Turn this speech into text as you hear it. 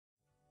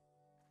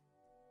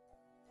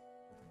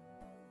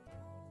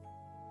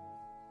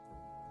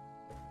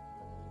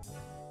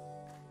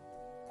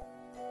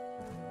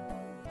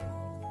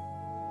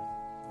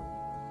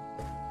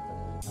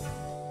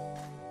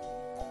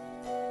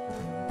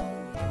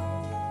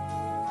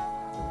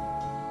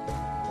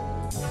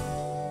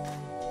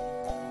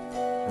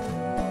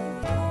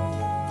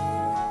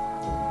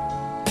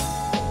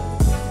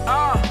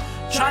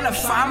tryna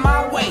find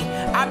my way.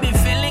 I've been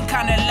feeling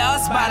kinda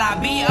lost, but I'll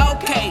be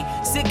okay.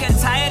 Sick and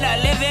tired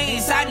of living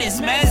inside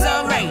this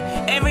misery.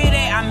 Every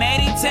day I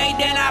meditate,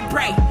 then I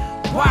pray.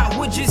 What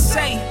would you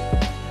say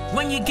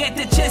when you get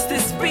the chance to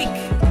speak?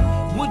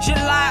 Would you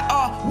lie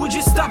or would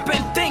you stop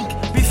and think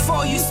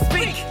before you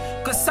speak?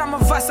 Cause some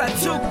of us are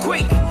too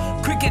quick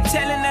at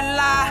telling a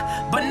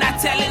lie, but not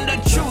telling the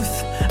truth.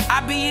 I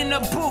be in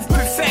the booth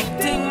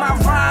perfecting my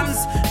rhymes,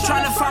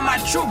 trying to find my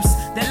troops.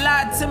 They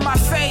lied to my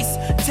face,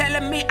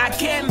 telling me I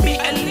can't be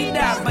a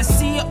leader. But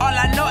see, all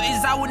I know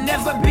is I will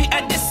never be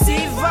a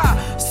deceiver.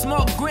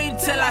 Smoke green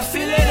till I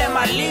feel it in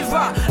my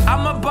liver.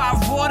 I'm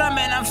above water,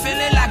 man, I'm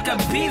feeling like a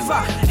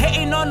beaver.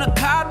 Hating on the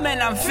cop,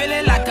 man, I'm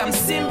feeling like I'm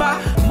Simba.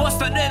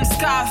 Most of them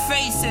scar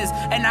faces,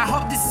 and I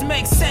hope this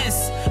makes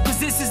sense, cause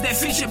this is their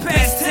future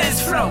past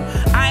tense flow.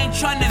 I ain't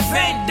trying to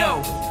vent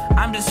though,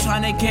 I'm just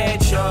trying to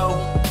catch yo.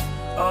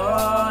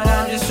 Oh, and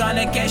I'm just trying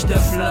to catch the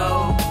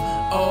flow.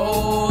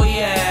 Oh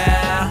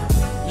yeah,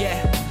 yeah,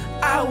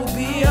 I will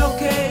be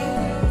okay.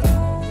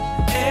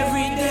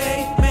 Every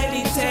day,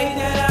 meditate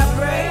and I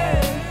pray.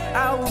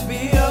 I will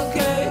be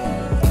okay.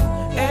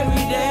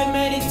 Every day,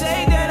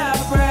 meditate and I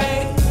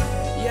pray.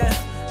 Yeah,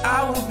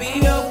 I will be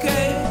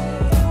okay.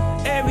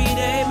 Every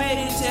day,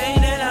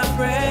 meditate and I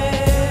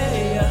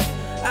pray. Yeah,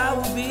 I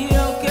will be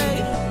okay.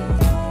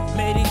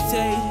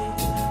 Meditate,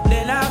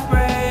 then I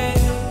pray.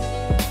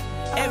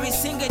 Every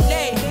single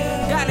day,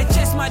 gotta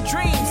chase my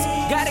dreams.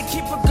 Gotta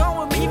keep it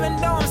going even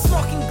though I'm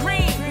smoking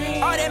green.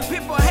 All them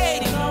people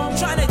hating,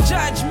 trying to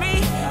judge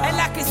me, and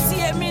I can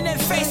see it in their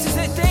faces.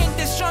 They think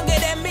they're stronger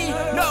than me.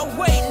 No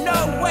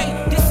way,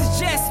 this is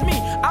just me.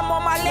 I'm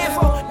on my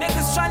level,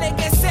 niggas trying to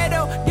get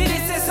settled. Did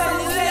it say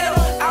something little?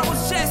 I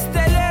was just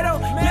a little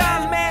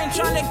young man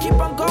trying to keep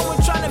on going,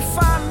 trying to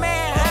find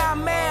man. Ah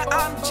man,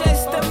 I'm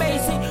just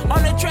amazing.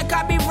 On the track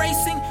I be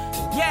racing.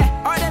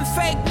 Yeah, all them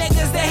fake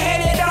niggas that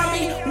hated on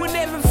me will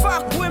never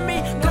fuck with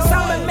me, cause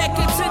I'ma make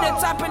it to the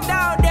top and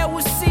down there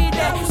will see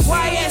that.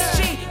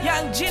 YSG,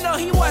 young Gino,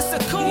 he was a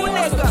cool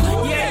nigga.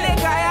 Yeah,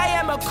 nigga, I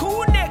am a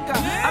cool nigga.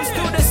 I'm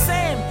still the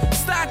same,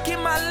 stuck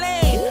in my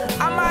lane.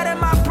 I'm out of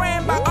my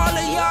brain, but all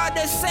of y'all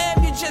the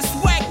same. You just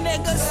whack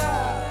niggas,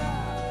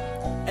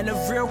 and the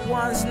real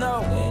ones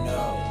know.